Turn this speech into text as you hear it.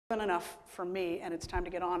enough from me, and it's time to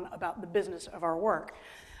get on about the business of our work.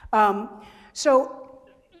 So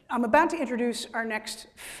I'm about to introduce our next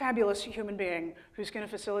fabulous human being who's going to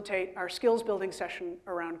facilitate our skills building session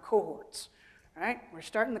around cohorts. All right, we're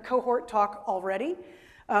starting the cohort talk already.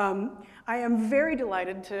 I am very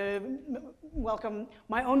delighted to welcome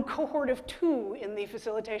my own cohort of 2 in the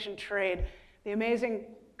facilitation trade, the amazing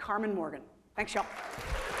Carmen Morgan. Thanks, y'all.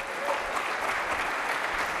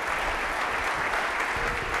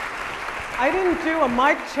 I didn't do a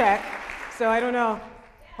mic check, so I don't know.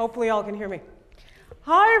 Hopefully y'all can hear me.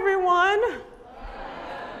 Hi, everyone.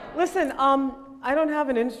 Listen, I don't have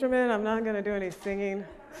an instrument. I'm not going to do any singing.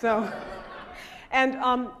 So,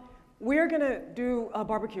 and we're going to do a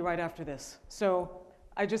barbecue right after this. So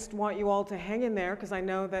I just want you all to hang in there, because I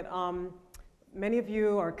know that many of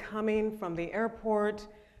you are coming from the airport.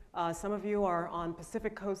 Some of you are on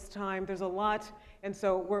Pacific Coast time. There's a lot. And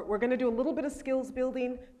so we're going to do a little bit of skills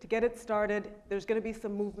building to get it started. There's going to be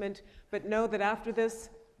some movement. But know that after this,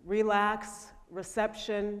 relax,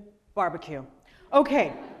 reception, barbecue.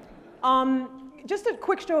 Okay. Just a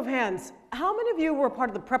quick show of hands. How many of you were a part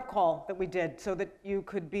of the prep call that we did so that you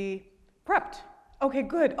could be prepped? Okay,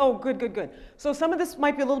 good. Oh, good, good, good. So some of this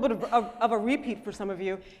might be a little bit of a repeat for some of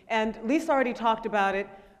you. And Lisa already talked about it.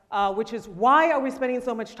 Which is, why are we spending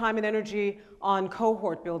so much time and energy on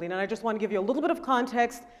cohort building? And I just want to give you a little bit of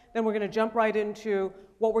context, then we're going to jump right into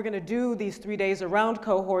what we're going to do these 3 days around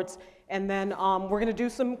cohorts, and then we're going to do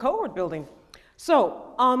some cohort building.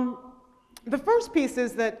 So the first piece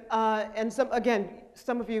is that, and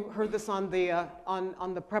some of you heard this on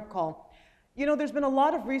the prep call. You know, there's been a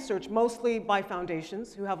lot of research, mostly by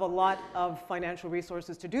foundations who have a lot of financial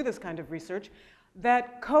resources to do this kind of research,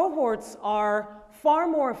 that cohorts are far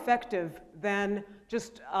more effective than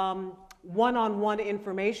just one-on-one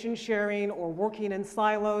information sharing or working in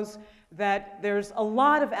silos, that there's a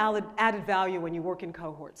lot of added value when you work in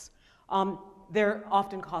cohorts. They're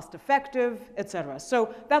often cost-effective, et cetera.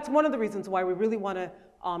 So that's one of the reasons why we really want to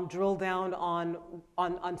drill down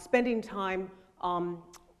on spending time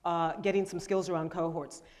getting some skills around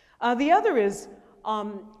cohorts. The other is,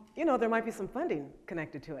 you know, there might be some funding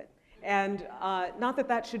connected to it. And not that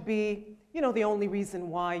that should be, you know, the only reason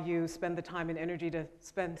why you spend the time and energy to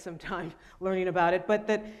spend some time learning about it, but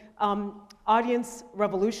that audience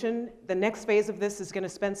revolution, the next phase of this, is going to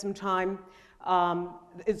spend some time,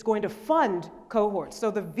 it's going to fund cohorts. So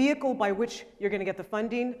the vehicle by which you're going to get the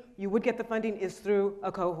funding, you would get the funding, is through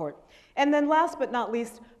a cohort. And then last but not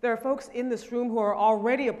least, there are folks in this room who are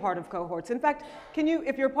already a part of cohorts. In fact, can you,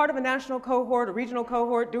 if you're part of a national cohort, a regional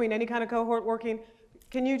cohort, doing any kind of cohort working,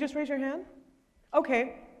 can you just raise your hand?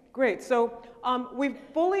 Okay, great. So we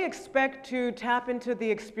fully expect to tap into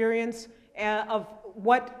the experience of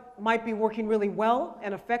what might be working really well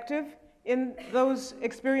and effective in those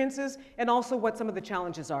experiences, and also what some of the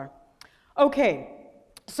challenges are. Okay,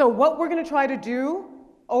 so what we're going to try to do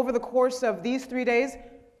over the course of these 3 days,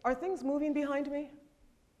 are things moving behind me?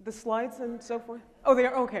 The slides and so forth? Oh, they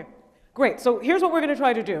are? Okay, great. So here's what we're going to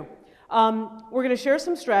try to do. We're going to share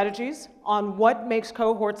some strategies on what makes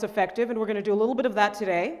cohorts effective, and we're going to do a little bit of that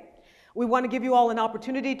today. We want to give you all an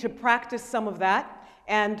opportunity to practice some of that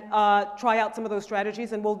and try out some of those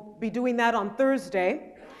strategies, and we'll be doing that on Thursday.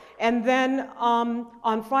 And then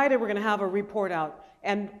on Friday, we're going to have a report out,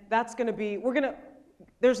 and that's going to be,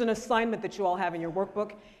 there's an assignment that you all have in your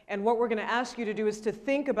workbook, and what we're going to ask you to do is to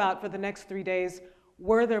think about, for the next 3 days,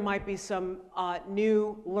 where there might be some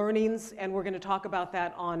new learnings, and we're going to talk about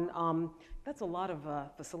that on, that's a lot of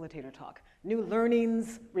facilitator talk. New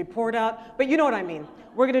learnings, report out, but you know what I mean.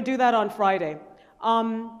 We're going to do that on Friday.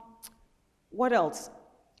 What else?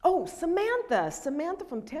 Oh, Samantha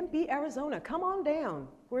from Tempe, Arizona. Come on down.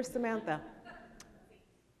 Where's Samantha?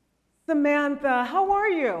 Samantha, how are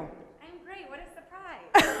you? I'm great. What a surprise.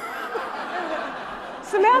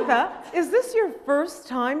 Samantha, is this your first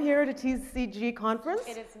time here at a TCG conference?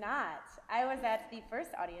 It is not. I was at the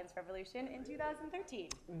first Audience Revolution in 2013.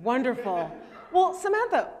 Wonderful. Well,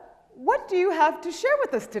 Samantha, what do you have to share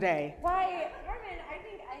with us today? Why, Carmen, I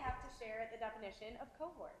think I have to share the definition of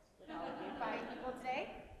cohort with all of you fine people today.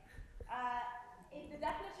 The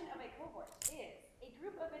definition of a cohort is a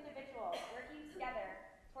group of individuals working together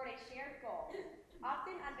toward a shared goal,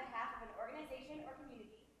 often on behalf of an organization or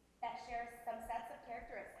community that shares some sets of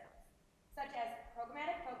characteristics, such as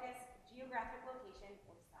programmatic focus, geographic location,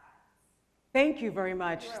 or size. Thank you very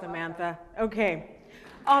much, Samantha. Welcome. Okay.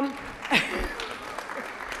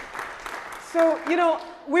 So, you know,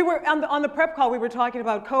 we were on the prep call, we were talking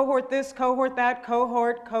about cohort this, cohort that,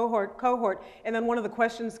 cohort, and then one of the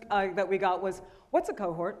questions that we got was, what's a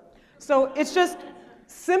cohort? So it's just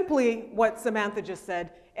simply what Samantha just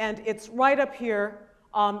said. and it's right up here.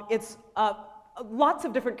 It's lots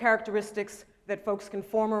of different characteristics that folks can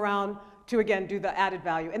form around to, again, do the added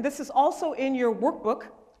value. And this is also in your workbook,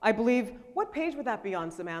 I believe. What page would that be on,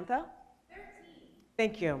 Samantha? 13.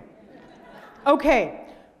 Thank you. Okay.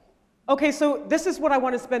 Okay, so this is what I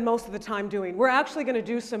want to spend most of the time doing. We're actually going to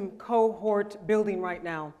do some cohort building right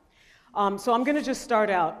now. So I'm going to just start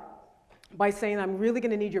out by saying I'm really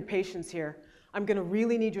going to need your patience here. I'm going to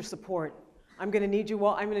really need your support. I'm going to need you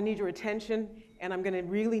all, I'm going to need your attention, and I'm going to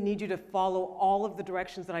really need you to follow all of the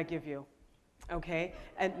directions that I give you. Okay?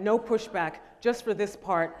 And no pushback, just for this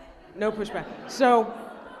part, no pushback. So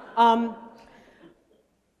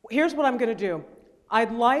here's what I'm going to do.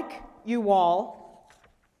 I'd like you all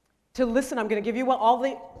to listen. I'm going to give you all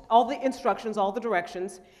the instructions, all the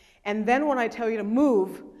directions, and then when I tell you to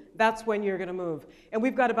move, that's when you're going to move. And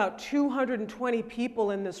we've got about 220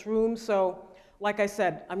 people in this room, so like I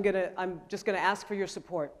said, I'm just going to ask for your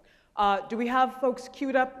support. Do we have folks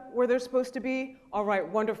queued up where they're supposed to be? All right,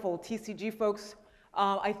 wonderful. TCG folks.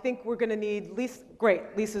 I think we're going to need Lisa.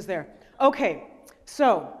 Great, Lisa's there. Okay,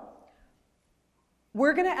 so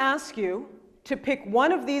we're going to ask you to pick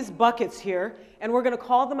one of these buckets here, and we're going to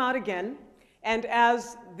call them out again. And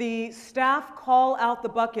as the staff call out the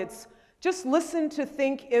buckets, just listen to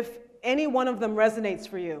think if any one of them resonates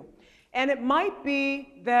for you. And it might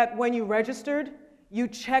be that when you registered, you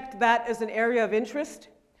checked that as an area of interest,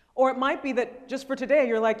 or it might be that just for today,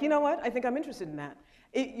 you're like, you know what, I think I'm interested in that.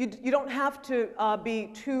 You don't have to be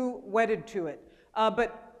too wedded to it,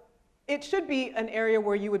 but it should be an area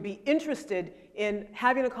where you would be interested in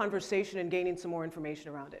having a conversation and gaining some more information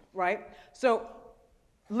around it, right? So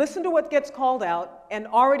listen to what gets called out and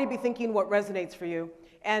already be thinking what resonates for you.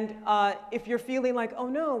 And if you're feeling like, oh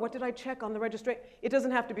no, what did I check on the registration? It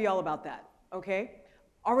doesn't have to be all about that, okay?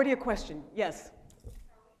 Already a question, yes?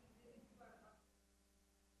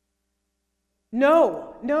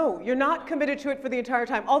 No, no, you're not committed to it for the entire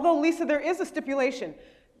time. Although, Lisa, there is a stipulation.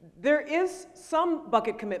 There is some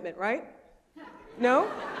bucket commitment, right? No?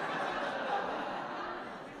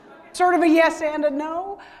 Sort of a yes and a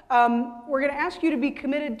no. We're going to ask you to be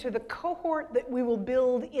committed to the cohort that we will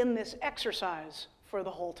build in this exercise for the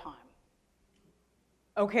whole time.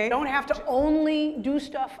 Okay. You don't have to only do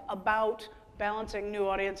stuff about balancing new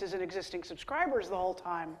audiences and existing subscribers the whole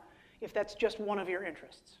time if that's just one of your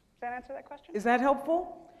interests. Does that answer that question? Is that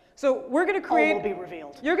helpful? So we're going to create... All will be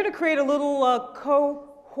revealed. You're going to create a little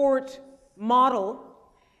cohort model,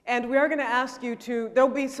 and we are going to ask you to... There'll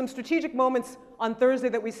be some strategic moments on Thursday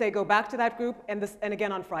that we say go back to that group, and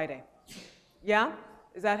again on Friday. Yeah?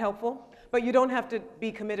 Is that helpful? But you don't have to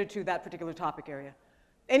be committed to that particular topic area.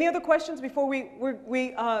 Any other questions before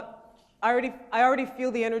I already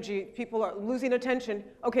feel the energy. People are losing attention.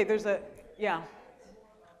 Okay, there's a... Yeah.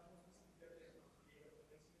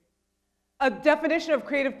 A definition of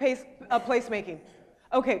creative placemaking.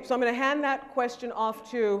 Okay, so I'm going to hand that question off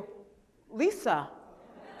to Lisa.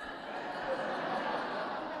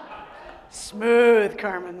 Smooth,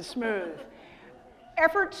 Carmen, smooth.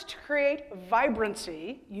 Efforts to create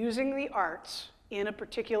vibrancy using the arts in a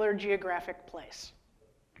particular geographic place.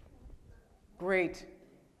 Great.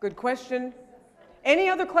 Good question. Any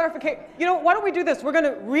other clarification? You know, why don't we do this? We're going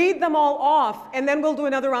to read them all off, and then we'll do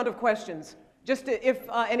another round of questions. Just if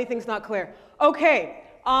anything's not clear. Okay,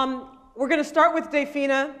 we're going to start with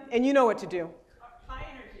Defina, and you know what to do. High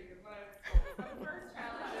energy is what I was told. The first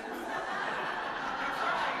challenge is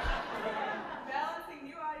balancing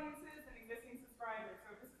new audiences and existing subscribers.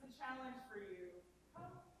 So this is a challenge for you.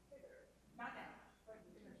 Come hither. Not now, but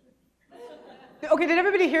eventually. Okay, did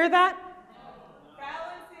everybody hear that?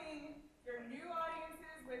 Balancing your new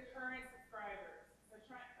audiences with current subscribers. So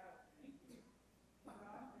try. It's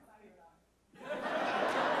not even on.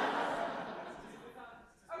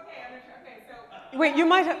 Okay, so. Wait, you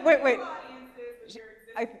might have, wait. Audiences with your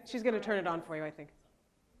existing. She's going to turn it on for you, I think.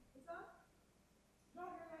 It's on? No,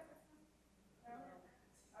 you're not. No?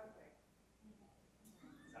 Okay.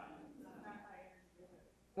 Not high energy.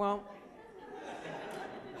 Well,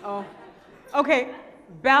 oh, okay,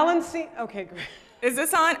 balancing, okay, great. Is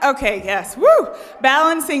this on? Okay, yes. Woo!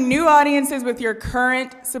 Balancing new audiences with your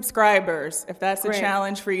current subscribers, if that's a Great.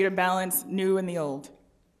 challenge for you to balance new and the old.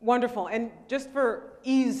 Wonderful, and just for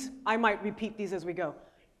ease, I might repeat these as we go.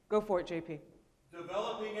 Go for it, JP.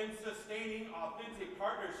 Developing and sustaining authentic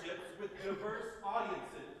partnerships with diverse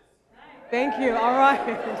audiences. Thank you, all right.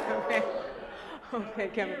 Okay, okay,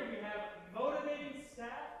 Kevin. Here we have motivating staff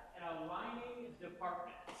and aligning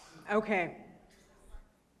departments. Okay.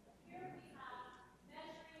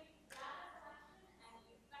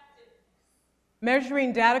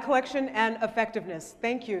 Measuring data collection and effectiveness.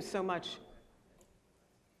 Thank you so much.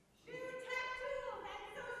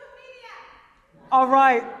 All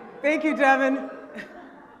right. Thank you, Devin.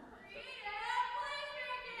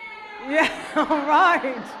 Yeah, all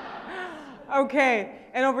right. Okay,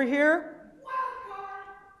 and over here?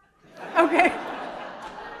 Okay.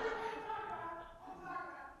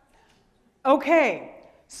 Okay,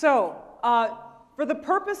 so for the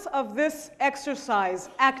purpose of this exercise,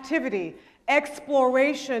 activity,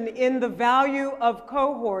 exploration in the value of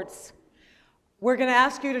cohorts, we're going to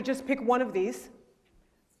ask you to just pick one of these.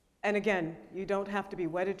 And again, you don't have to be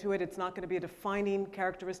wedded to it. It's not going to be a defining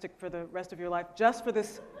characteristic for the rest of your life. Just for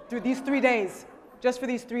this, through these 3 days, just for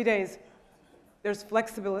these 3 days, there's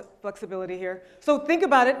flexibility here. So think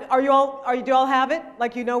about it. Do you all have it?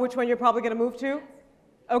 Like you know which one you're probably going to move to?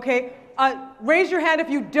 Okay. Raise your hand if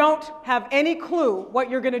you don't have any clue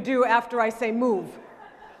what you're going to do after I say move.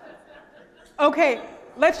 Okay.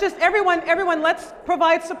 Let's just, everyone, let's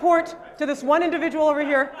provide support to this one individual over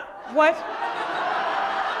here. What?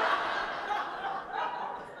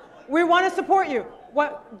 We want to support you.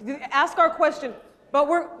 What? Ask our question. But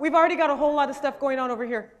we've already got a whole lot of stuff going on over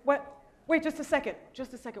here. What? Wait, just a second.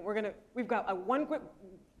 Just a second. We've got one quick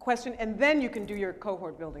question, and then you can do your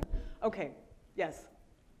cohort building. Okay. Yes.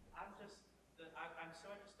 I'm so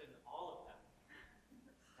interested in all of them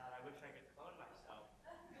that I wish I could clone myself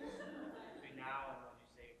between now and when you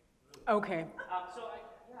say blue. Okay.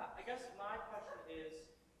 I guess my question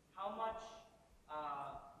is how much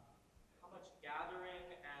gathering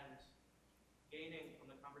and gaining from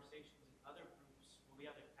the conversations in other groups will we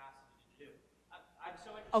have the capacity to do? I'm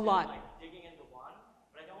so interested in like digging into one,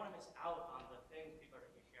 but I don't want to miss out on the things people are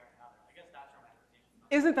going to be sharing in others. I guess that's where my hesitation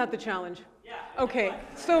comes. Isn't that the challenge? Yeah. Okay,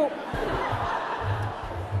 so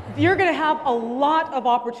you're going to have a lot of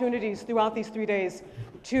opportunities throughout these 3 days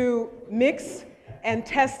to mix and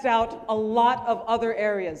test out a lot of other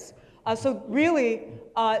areas. So really,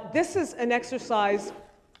 this is an exercise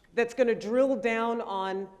that's going to drill down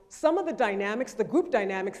on some of the dynamics, the group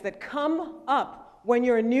dynamics that come up when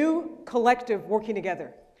you're a new collective working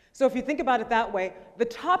together. So if you think about it that way, the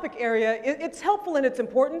topic area, it's helpful and it's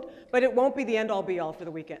important, but it won't be the end-all be-all for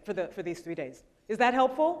the weekend, for these 3 days. Is that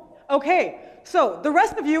helpful? Okay, so the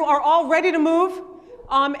rest of you are all ready to move,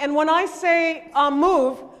 and when I say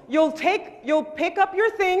move, you'll pick up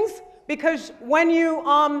your things, because when you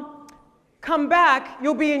come back,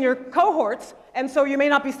 you'll be in your cohorts, and so you may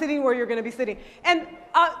not be sitting where you're going to be sitting. And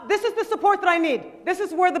this is the support that I need. This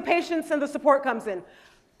is where the patience and the support comes in.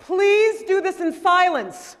 Please do this in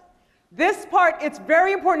silence. This part, it's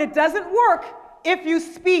very important. It doesn't work if you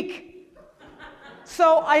speak.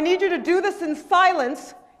 So I need you to do this in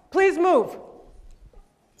silence. Please move.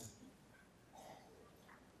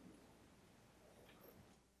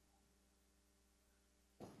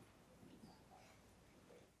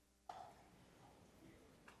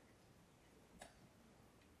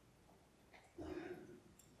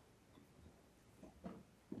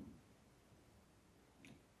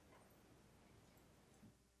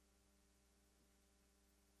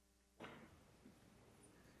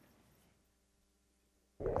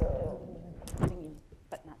 Singing,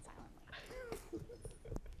 but not silently.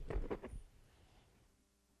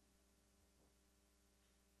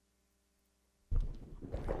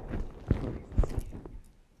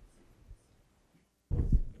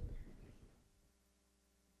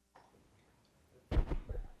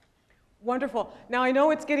 Wonderful. Now I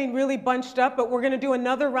know it's getting really bunched up, but we're going to do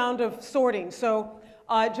another round of sorting. So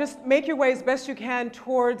just make your way as best you can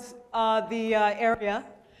towards the area.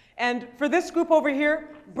 And for this group over here,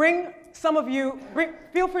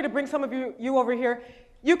 feel free to bring some of you over here.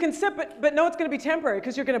 You can sit, but know it's going to be temporary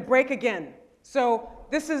because you're going to break again. So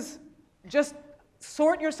this is just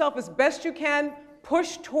sort yourself as best you can,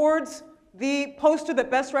 push towards the poster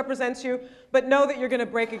that best represents you, but know that you're going to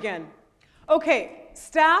break again. Okay,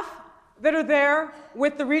 staff that are there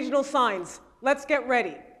with the regional signs, let's get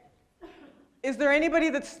ready. Is there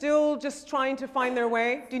anybody that's still just trying to find their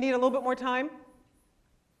way? Do you need a little bit more time?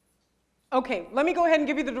 Okay, let me go ahead and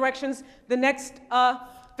give you the directions, the next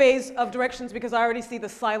phase of directions, because I already see the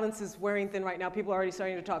silence is wearing thin right now. People are already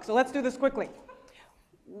starting to talk. So let's do this quickly.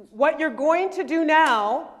 What you're going to do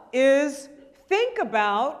now is think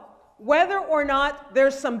about whether or not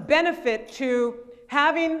there's some benefit to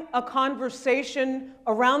having a conversation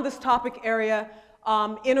around this topic area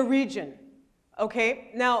in a region.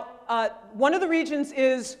 Okay, now one of the regions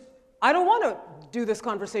is, I don't want to do this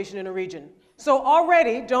conversation in a region. So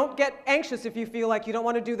already, don't get anxious if you feel like you don't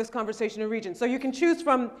want to do this conversation in a region. So you can choose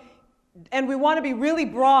from, and we want to be really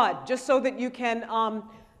broad, just so that you can,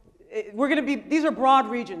 these are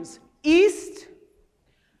broad regions. East,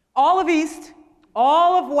 all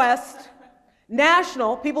of West,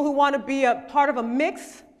 national, people who want to be a part of a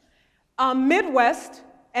mix, Midwest,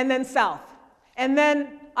 and then South. And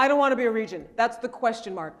then I don't want to be a region. That's the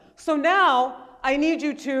question mark. So now I need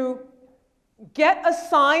you to get a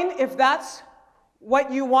sign if that's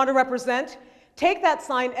what you want to represent. Take that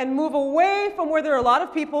sign and move away from where there are a lot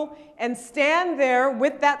of people and stand there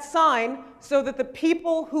with that sign so that the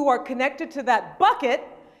people who are connected to that bucket,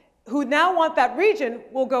 who now want that region,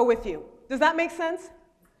 will go with you. Does that make sense?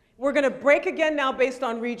 We're going to break again now based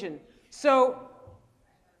on region. So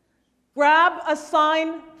grab a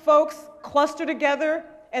sign, folks, cluster together,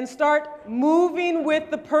 and start moving with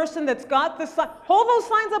the person that's got the sign. Hold those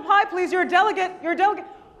signs up high, please. You're a delegate. You're a delegate.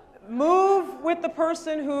 Move with the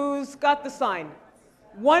person who's got the sign.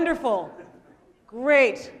 Wonderful.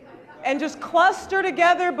 Great. And just cluster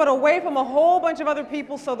together, but away from a whole bunch of other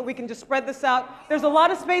people so that we can just spread this out. There's a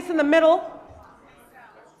lot of space in the middle.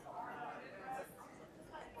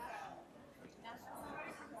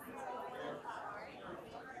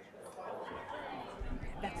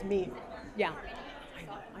 That's me. Yeah. I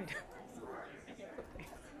know.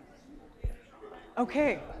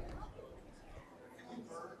 Okay.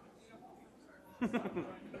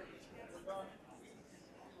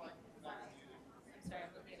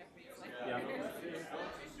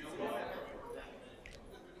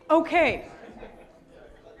 Okay.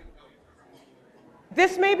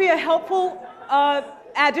 This may be a helpful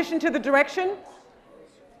addition to the direction,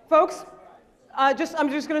 folks. I'm just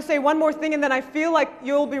going to say one more thing, and then I feel like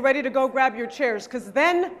you'll be ready to go grab your chairs, because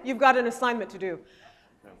then you've got an assignment to do.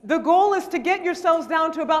 The goal is to get yourselves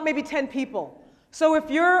down to about maybe 10 people. So if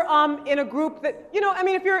you're in a group that,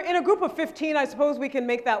 if you're in a group of 15, I suppose we can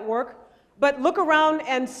make that work. But look around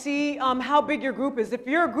and see how big your group is. If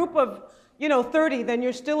you're a group of, 30, then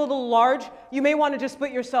you're still a little large. You may want to just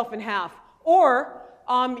split yourself in half. Or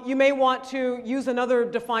you may want to use another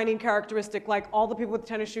defining characteristic, like all the people with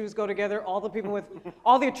tennis shoes go together, all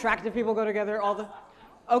the attractive people go together,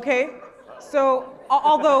 okay? So,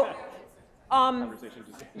 although,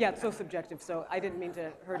 yeah, it's so subjective, so I didn't mean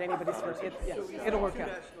to hurt anybody's first. It'll work out.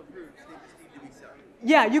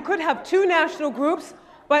 Yeah, you could have 2 national groups,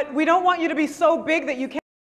 but we don't want you to be so big that you can't